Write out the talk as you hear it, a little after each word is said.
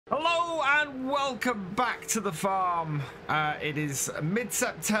Hello and welcome back to the farm. It is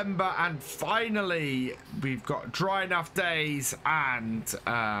mid-September and finally we've got dry enough days and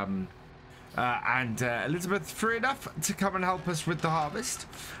Elizabeth free enough to come and help us with the harvest.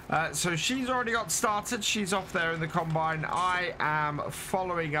 So she's already got started. She's off there in the combine. I am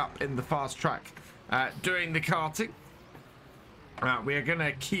following up in the fast track, doing the carting. We are going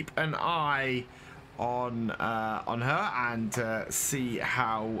to keep an eye on her and see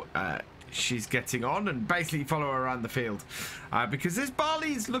how she's getting on, and basically follow her around the field, because this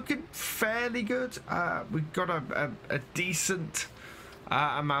barley is looking fairly good. We've got a decent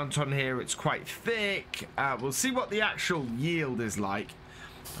amount on here. It's quite thick. We'll see what the actual yield is like.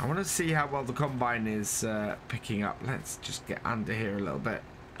 I want to see how well the combine is picking up. Let's just get under here a little bit,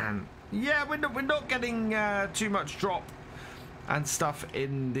 and yeah, we're not getting too much drop and stuff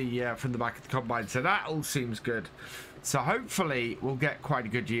in the from the back of the combine, so that all seems good. So hopefully we'll get quite a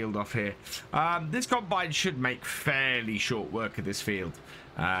good yield off here. This combine should make fairly short work of this field.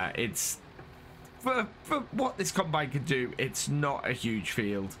 It's for what this combine can do, it's not a huge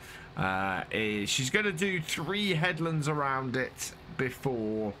field. She's going to do 3 headlands around it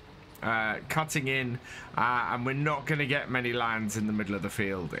before cutting in, and we're not going to get many lands in the middle of the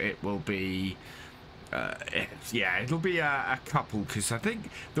field. It will be yeah, it'll be a couple, because I think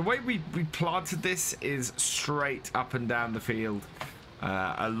the way we planted this is straight up and down the field,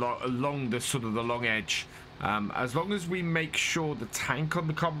 along the sort of the long edge. As long as we make sure the tank on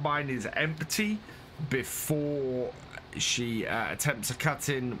the combine is empty before she attempts a cut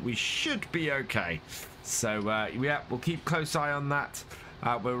in, we should be okay. So yeah, we'll keep close eye on that.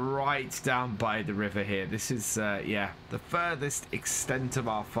 We're right down by the river here. This is yeah, the furthest extent of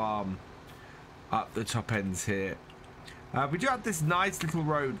our farm up the top ends here. We do have this nice little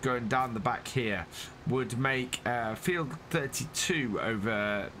road going down the back here. Would make field 32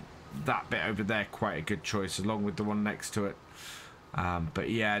 over that bit over there quite a good choice, along with the one next to it.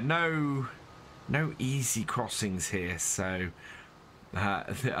 But yeah, no easy crossings here, so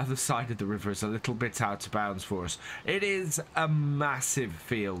the other side of the river is a little bit out of bounds for us. It is a massive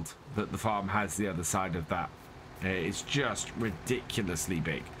field that the farm has the other side of that. It's just ridiculously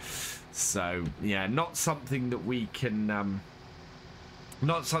big. So yeah, not something that we can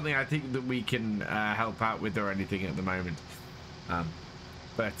not something I think that we can help out with or anything at the moment.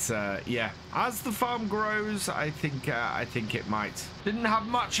 But yeah, as the farm grows, I think it might. Didn't have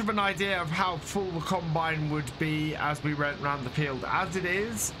much of an idea of how full the combine would be as we went around the field. As it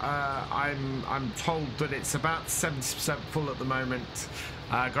is, I'm told that it's about 70% full at the moment.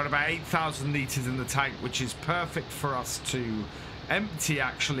 Got about 8,000 litres in the tank, which is perfect for us to empty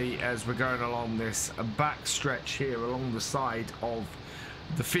actually as we're going along this back stretch here along the side of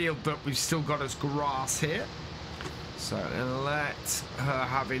the field that we've still got as grass here. So let her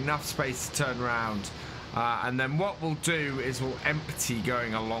have enough space to turn around, and then what we'll do is we'll empty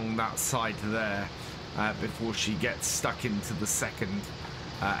going along that side there before she gets stuck into the second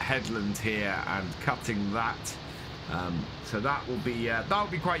headland here and cutting that. So that will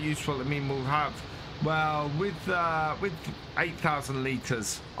be quite useful. I mean, we'll have, well, with 8,000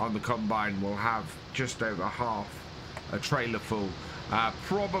 litres on the combine, we'll have just over half a trailer full,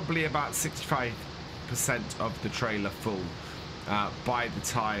 probably about 65% of the trailer full by the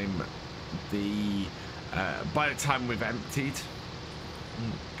time we've emptied.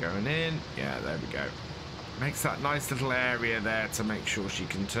 Going in, yeah, there we go. Makes that nice little area there to make sure she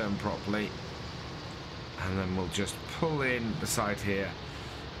can turn properly, and then we'll just pull in beside here.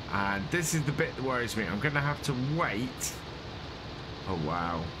 And this is the bit that worries me. I'm going to have to wait. Oh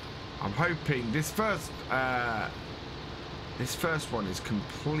wow! I'm hoping this first one is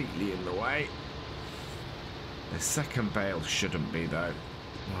completely in the way. The second bale shouldn't be though.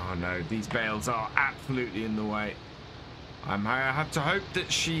 Oh no, these bales are absolutely in the way. I have to hope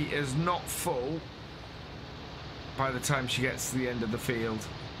that she is not full by the time she gets to the end of the field.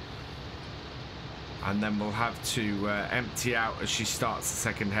 And then we'll have to empty out as she starts the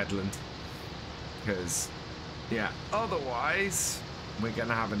second headland. Because, yeah, otherwise we're going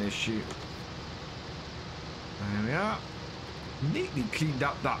to have an issue. There we are. Neatly cleaned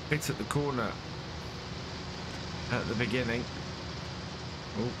up that bit at the corner at the beginning.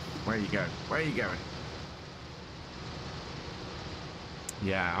 Oh, where you go? Where are you going?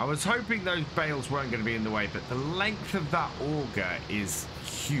 Yeah, I was hoping those bales weren't going to be in the way, but the length of that auger is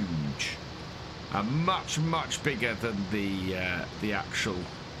huge. Much bigger than the actual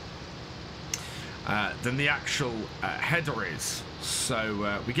header is.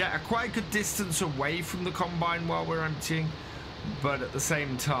 So we get a quite good distance away from the combine while we're emptying, but at the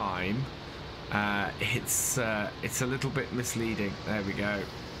same time, it's a little bit misleading. There we go.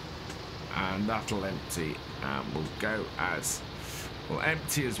 and that'll empty, and we'll go as we'll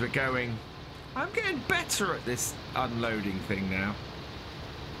empty as we're going. I'm getting better at this unloading thing now.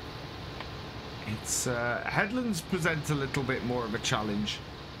 It's headlands present a little bit more of a challenge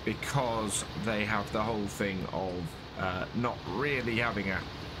because they have the whole thing of not really having a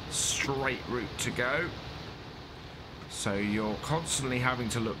straight route to go, so you're constantly having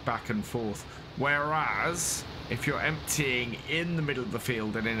to look back and forth, whereas if you're emptying in the middle of the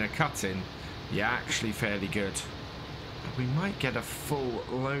field and in a cut-in, you're actually fairly good. We might get a full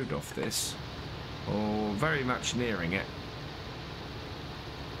load off this, or very much nearing it.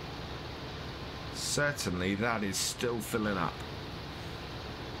 Certainly that is still filling up,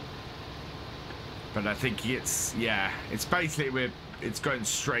 but I think it's, yeah, it's basically it's going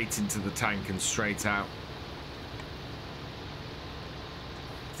straight into the tank and straight out.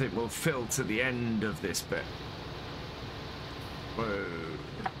 I think we'll fill to the end of this bit. Whoa.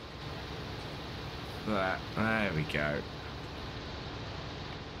 There we go.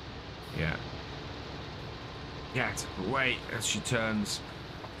 Yeah. Get away as she turns.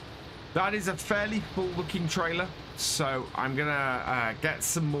 That is a fairly full looking trailer, so I'm gonna get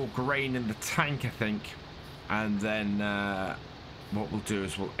some more grain in the tank, I think, and then what we'll do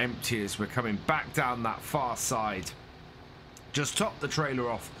is we'll empty as we're coming back down that far side. Just top the trailer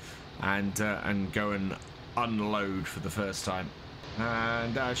off and go and unload for the first time.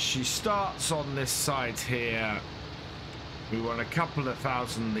 And as she starts on this side here, we want a couple of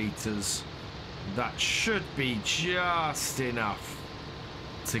 1,000 litres. That should be just enough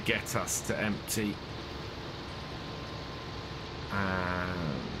to get us to empty,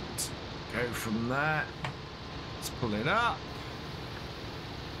 and go from there. Let's pull it up,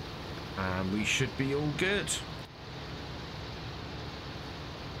 and we should be all good.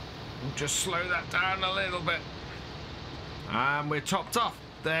 We'll just slow that down a little bit, and we're topped off.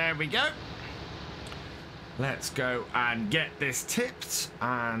 There we go. Let's go and get this tipped,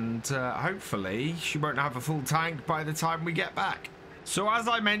 and hopefully she won't have a full tank by the time we get back. So as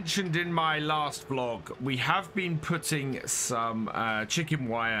I mentioned in my last vlog, we have been putting some chicken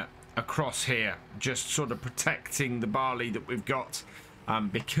wire across here, just sort of protecting the barley that we've got,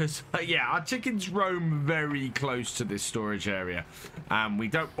 because yeah, our chickens roam very close to this storage area, and we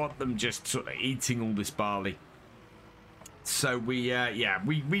don't want them just sort of eating all this barley. So we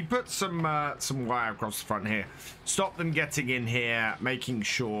put some wire across the front here, stop them getting in here, making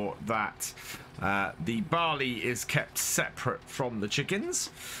sure that the barley is kept separate from the chickens.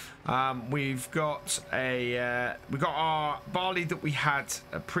 We've got our barley that we had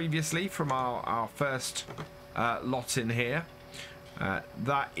previously from our first lot in here.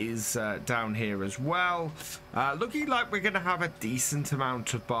 That is down here as well. Looking like we're going to have a decent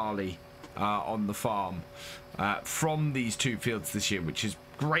amount of barley on the farm from these two fields this year, which is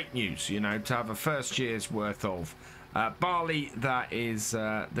great news, you know, to have a first year's worth of barley that is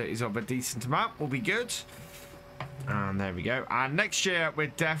of a decent amount will be good. And there we go. And next year we're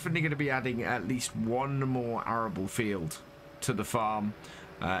definitely going to be adding at least one more arable field to the farm,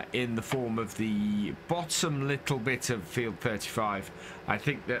 in the form of the bottom little bit of field 35. I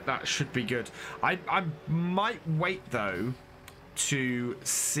think that should be good. I might wait though to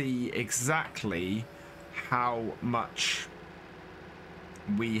see exactly how much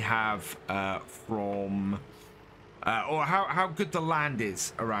we have from or how good the land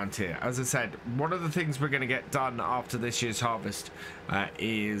is around here. As I said, one of the things we're going to get done after this year's harvest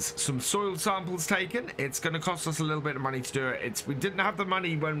is some soil samples taken. It's going to cost us a little bit of money to do it. We didn't have the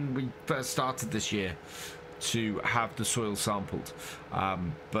money when we first started this year to have the soil sampled,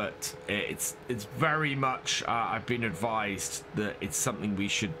 but it's very much I've been advised that it's something we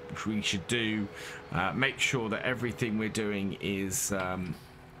should do. Make sure that everything we're doing is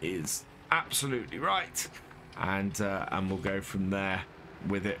absolutely right, and we'll go from there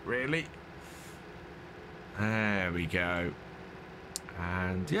with it, really. There we go.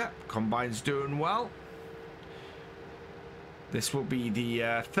 And yeah, combine's doing well. This will be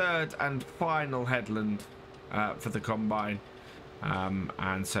the third and final headland for the combine,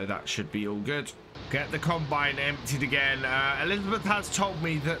 and so that should be all good. Get the combine emptied again. Elizabeth has told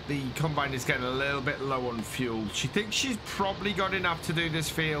me that the combine is getting a little bit low on fuel. She thinks she's probably got enough to do this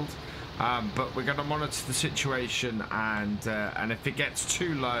field, but we're going to monitor the situation, and if it gets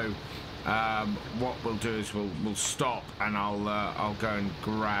too low, what we'll do is we'll stop, and I'll go and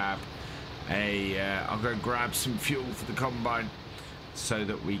grab some fuel for the combine, so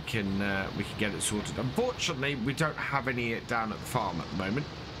that we can get it sorted. Unfortunately, we don't have any down at the farm at the moment.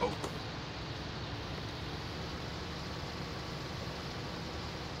 Oh.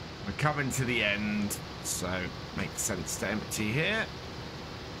 We're coming to the end, so makes sense to empty here.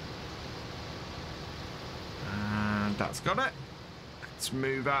 That's got it. Let's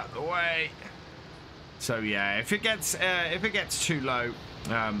move out of the way. So yeah, if it gets too low,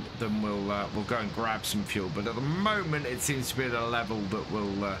 then we'll go and grab some fuel. But at the moment, it seems to be at a level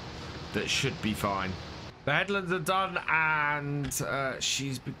that that should be fine. The headlands are done, and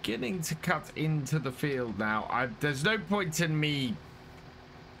she's beginning to cut into the field now. There's no point in me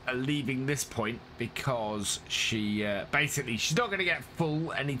leaving this point because she basically she's not going to get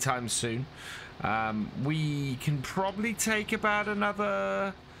full anytime soon. We can probably take about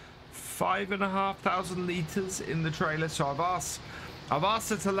another 5,500 litres in the trailer. So I've asked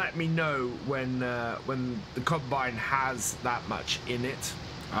her to let me know when the combine has that much in it.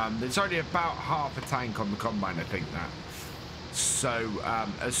 There's only about half a tank on the combine, I think that. So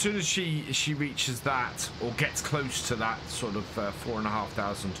as soon as she reaches that or gets close to that sort of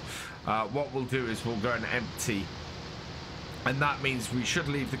 4,500, what we'll do is we'll go and empty, and that means we should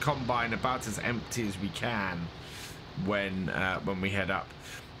leave the combine about as empty as we can when we head up.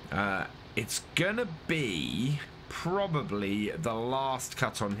 It's gonna be probably the last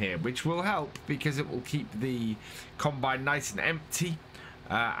cut on here, which will help because it will keep the combine nice and empty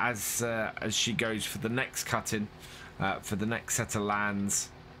as she goes for the next cut in. For the next set of lands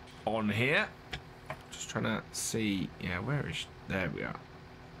on here. Just trying to see. Yeah, where is she? There we are.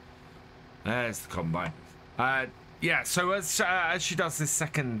 There's the combine. Yeah, so as she does this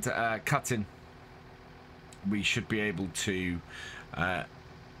second cut in, we should be able to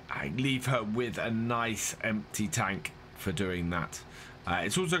leave her with a nice empty tank for doing that.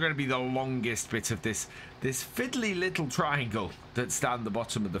 It's also going to be the longest bit of this fiddly little triangle that's down the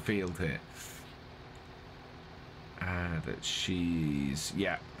bottom of the field here. That she's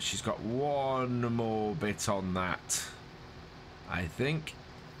got one more bit on that, I think,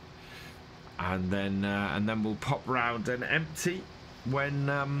 and then we'll pop round and empty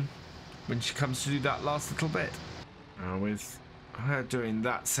when she comes to do that last little bit. With her doing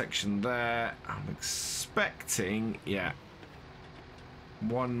that section there, I'm expecting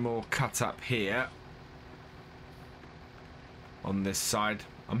one more cut up here on this side.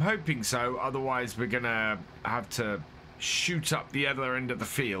 I'm hoping so, otherwise we're gonna have to shoot up the other end of the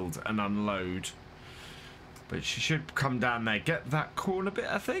field and unload. But she should come down there, get that corner bit,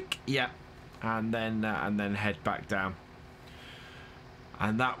 I think. Yeah, and then head back down.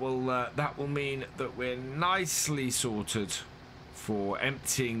 And that will mean that we're nicely sorted for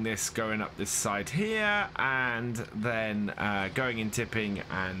emptying this, going up this side here, and then going and tipping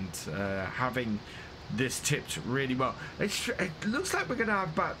and having this tipped really well. It looks like we're going to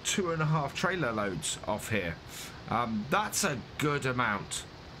have about 2.5 trailer loads off here. That's a good amount.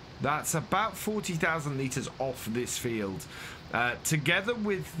 That's about 40,000 litres off this field. Together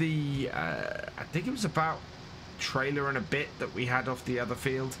with the, I think it was about trailer and a bit that we had off the other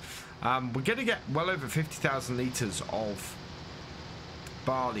field. We're going to get well over 50,000 litres of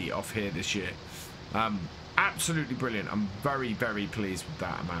barley off here this year. Absolutely brilliant. I'm very, very pleased with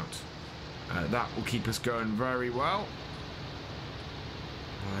that amount. That will keep us going very well.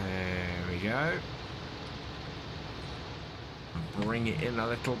 There we go. Bring it in a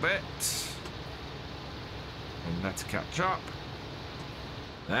little bit. And let's catch up.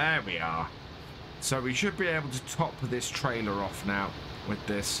 There we are. So we should be able to top this trailer off now with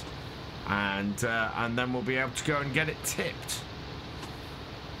this. And then we'll be able to go and get it tipped.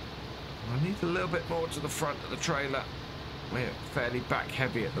 I need a little bit more to the front of the trailer. We're fairly back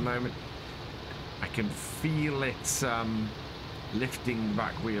heavy at the moment. I can feel it lifting the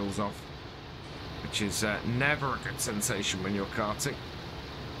back wheels off, which is never a good sensation when you're karting.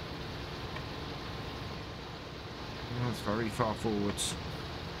 Oh, it's very far forwards.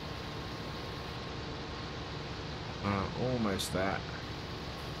 Almost there.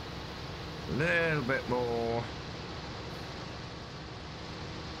 A little bit more.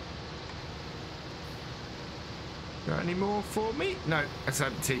 Got any more for me? No, it's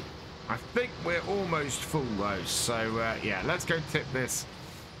empty. I think we're almost full though, so yeah, let's go tip this.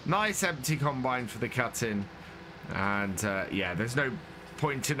 Nice empty combine for the cut-in, and yeah, there's no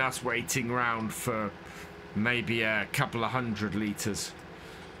point in us waiting around for maybe a couple of 100 litres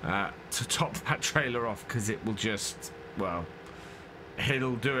to top that trailer off, because it will just, well,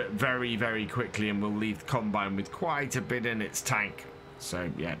 it'll do it very, very quickly, and we'll leave the combine with quite a bit in its tank. So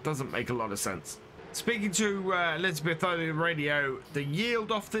yeah, it doesn't make a lot of sense. Speaking to Elizabeth over the radio, the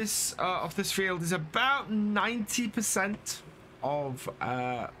yield off this field is about 90% of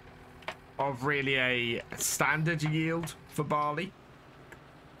really a standard yield for barley.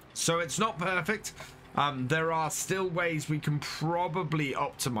 So it's not perfect. There are still ways we can probably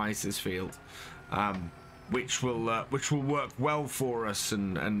optimize this field. which will work well for us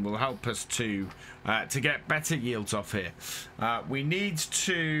and will help us to get better yields off here. We need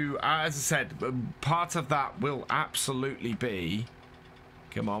to, as I said, part of that will absolutely be,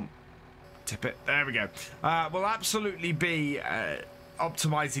 come on, tip it, there we go, will absolutely be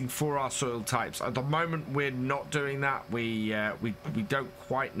optimizing for our soil types. At the moment we're not doing that. We don't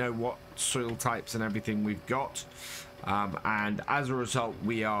quite know what soil types and everything we've got, and as a result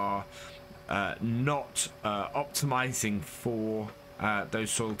we are not optimizing for those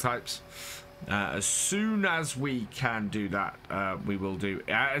soil types. As soon as we can do that, we will do.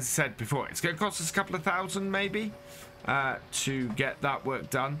 As I said before, it's going to cost us a couple of thousand maybe to get that work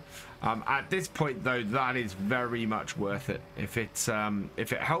done. At this point though, that is very much worth it. If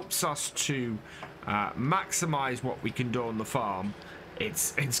it helps us to maximize what we can do on the farm,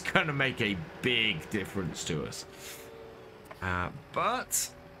 it's going to make a big difference to us. But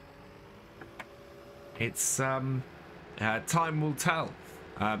it's time will tell.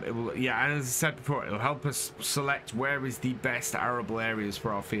 It will, yeah, and as I said before, it'll help us select where is the best arable areas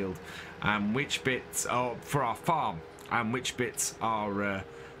for our field, and which bits are for our farm, and which bits are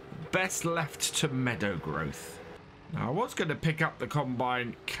best left to meadow growth. Now, I was going to pick up the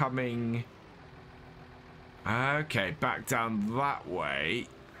combine coming, okay, back down that way,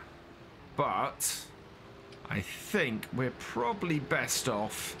 but I think we're probably best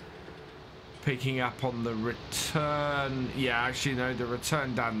off picking up on the return. Yeah, actually no, the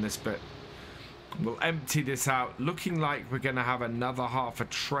return down this bit. We'll empty this out, looking like we're going to have another half a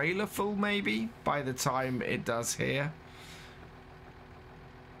trailer full maybe by the time it does here.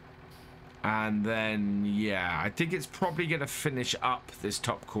 And then yeah, I think it's probably going to finish up this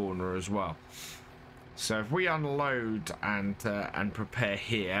top corner as well. So if we unload and prepare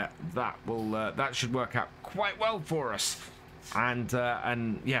here, that will that should work out quite well for us. And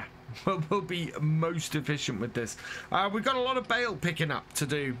yeah, we'll be most efficient with this. We've got a lot of bale picking up to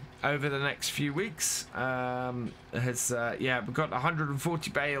do over the next few weeks. Yeah, we've got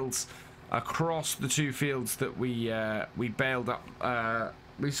 140 bales across the two fields that we baled up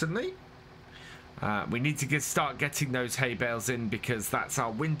recently. We need to start getting those hay bales in because that's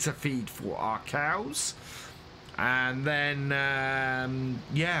our winter feed for our cows. And then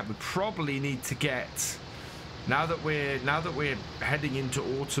yeah, we probably need to get, now that we're heading into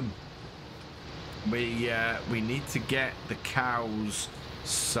autumn, we need to get the cows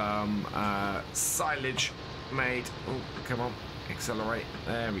some silage made. Oh, come on, accelerate.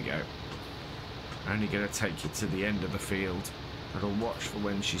 There we go. Only going to take you to the end of the field, but I'll watch for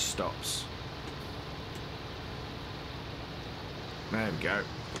when she stops. There we go.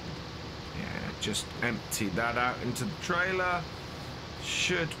 Yeah, just empty that out into the trailer.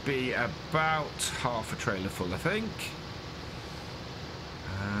 Should be about half a trailer full, I think.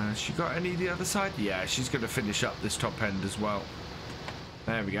 She got any the other side? Yeah, she's going to finish up this top end as well.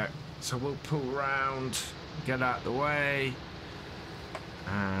 There we go. So we'll pull round, get out the way,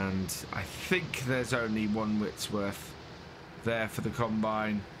 and I think there's only one width's worth there for the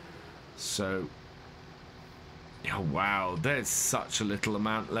combine. So, oh wow, there's such a little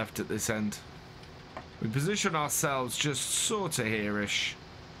amount left at this end. We position ourselves just sort of here-ish.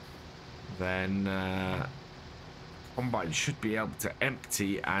 Then combine should be able to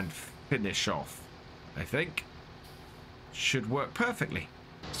empty and finish off, I think. Should work perfectly.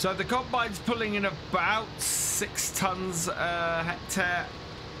 So the combine's pulling in about 6 tons a hectare,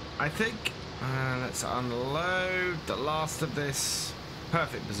 I think. Let's unload the last of this.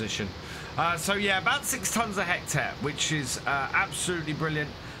 Perfect position. So yeah, about 6 tons a hectare, which is absolutely brilliant.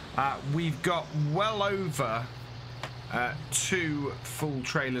 We've got well over 2 full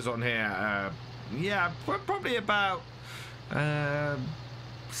trailers on here. Yeah, we're probably about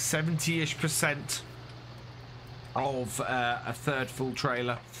 70-ish% of a third full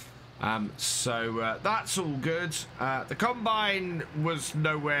trailer. So that's all good. The combine was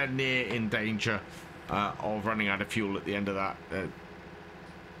nowhere near in danger of running out of fuel at the end of that.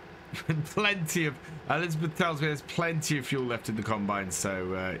 Plenty of, Elizabeth tells me there's plenty of fuel left in the combine,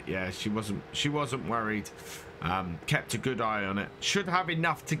 so yeah, she wasn't worried. Kept a good eye on it. Should have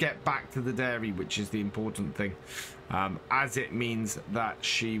enough to get back to the dairy, which is the important thing, as it means that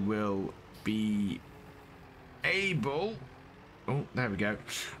she will be able, oh, there we go,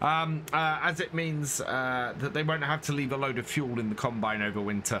 as it means that they won't have to leave a load of fuel in the combine over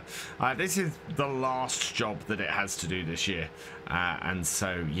winter. This is the last job that it has to do this year, and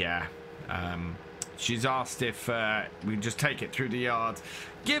so yeah, she's asked if we just take it through the yard,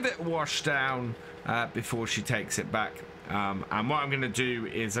 give it a wash down before she takes it back. And what I'm going to do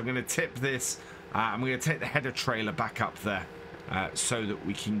is I'm going to tip this, I'm going to take the header trailer back up there so that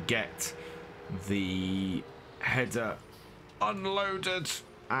we can get the header unloaded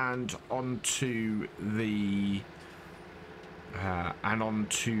and onto the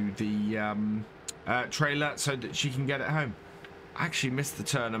trailer so that she can get it home. I actually missed the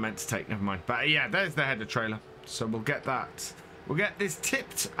turn I meant to take, never mind. But yeah, there's the header trailer. So we'll get that. We'll get this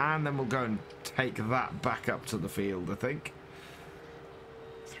tipped and then we'll go and take that back up to the field, I think.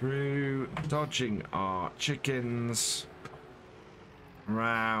 Through, dodging our chickens,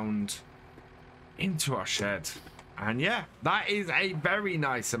 round into our shed. And yeah, that is a very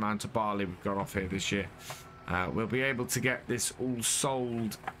nice amount of barley we've got off here this year. We'll be able to get this all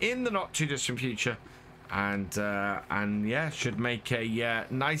sold in the not too distant future, and yeah, should make a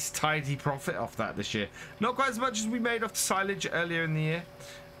nice tidy profit off that this year. Not quite as much as we made off the silage earlier in the year,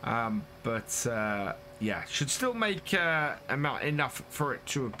 but yeah, should still make enough for it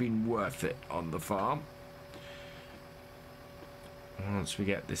to have been worth it on the farm. Once we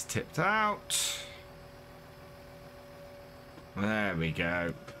get this tipped out, there we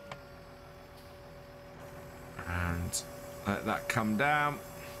go. And let that come down.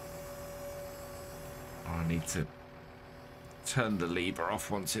 I need to turn the lever off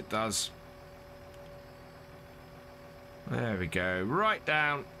once it does. There we go. Right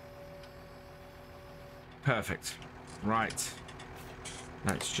down. Perfect. Right.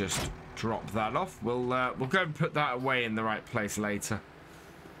 Let's just drop that off. We'll go and put that away in the right place later.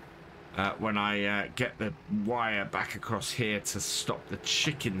 When I get the wire back across here to stop the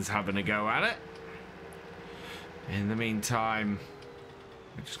chickens having a go at it. In the meantime,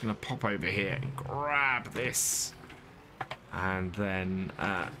 we're just going to pop over here and grab this. And then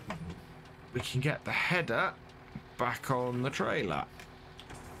we can get the header back on the trailer.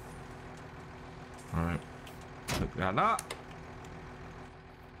 Alright, hook that up.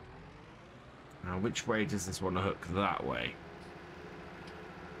 Now, which way does this want to hook? That way.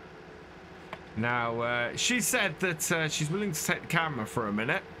 Now, she said that she's willing to take the camera for a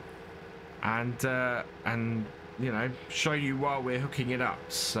minute and you know, show you while we're hooking it up.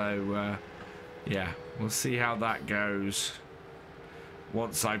 So yeah, we'll see how that goes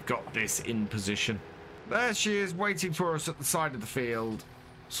once I've got this in position. There she is, waiting for us at the side of the field.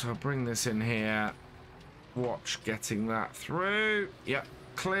 So I'll bring this in here. Watch getting that through. Yep,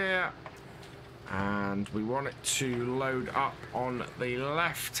 clear. And we want it to load up on the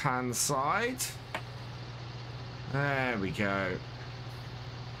left-hand side. There we go.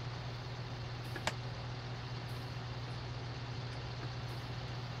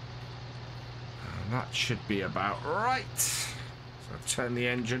 That should be about right. So I'll turn the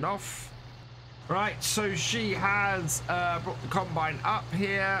engine off. Right, so she has brought the combine up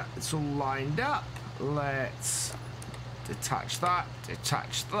here. It's all lined up. Let's detach that,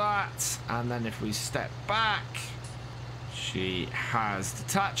 and then if we step back, she has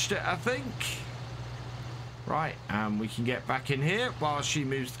detached it, I think. Right, and we can get back in here while she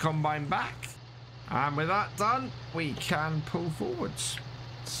moves the combine back. And with that done, we can pull forwards.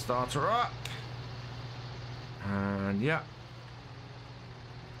 Start her up. And yeah,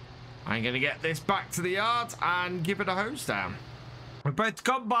 I'm going to get this back to the yard and give it a hose down. We're both the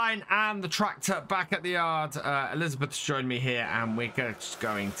combine and the tractor back at the yard. Elizabeth's joined me here, and we're just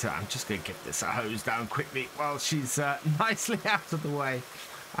going to, I'm just going to give this a hose down quickly while she's nicely out of the way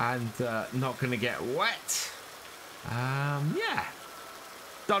and not going to get wet. Yeah,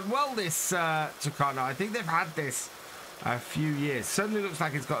 done well this Tucano. I think they've had this a few years. Certainly looks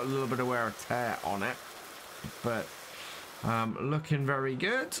like it's got a little bit of wear and tear on it, but looking very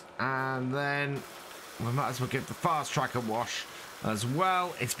good. And then we might as well give the fast track a wash as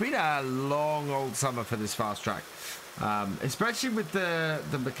well. It's been a long old summer for this fast track, especially with the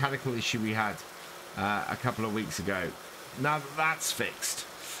mechanical issue we had a couple of weeks ago. Now that that's fixed,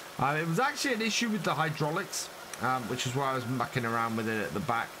 it was actually an issue with the hydraulics, which is why I was mucking around with it at the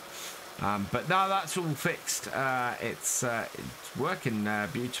back, but now that's all fixed. It's working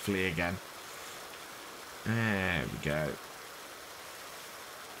beautifully again. There we go.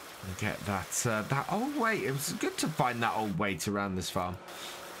 Get that old weight. It was good to find that old weight around this farm.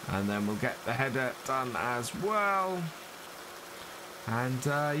 And then we'll get the header done as well. And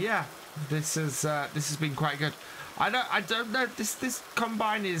yeah, this has been quite good. I don't know. This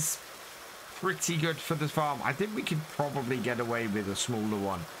combine is pretty good for the farm. I think we could probably get away with a smaller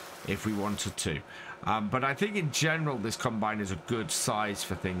one if we wanted to. But I think in general this combine is a good size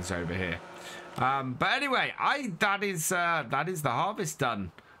for things over here. But anyway, that is the harvest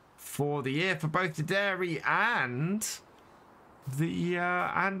done for the year for both the dairy and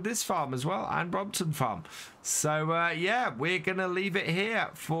and this farm as well, and Brompton Farm. So yeah, we're gonna leave it here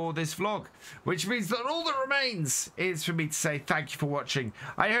for this vlog, which means that all that remains is for me to say thank you for watching.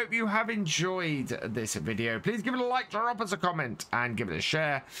 I hope you have enjoyed this video. Please give it a like, drop us a comment, and give it a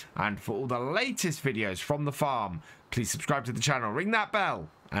share. And for all the latest videos from the farm, please subscribe to the channel, ring that bell,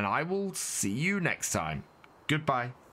 and I will see you next time. Goodbye.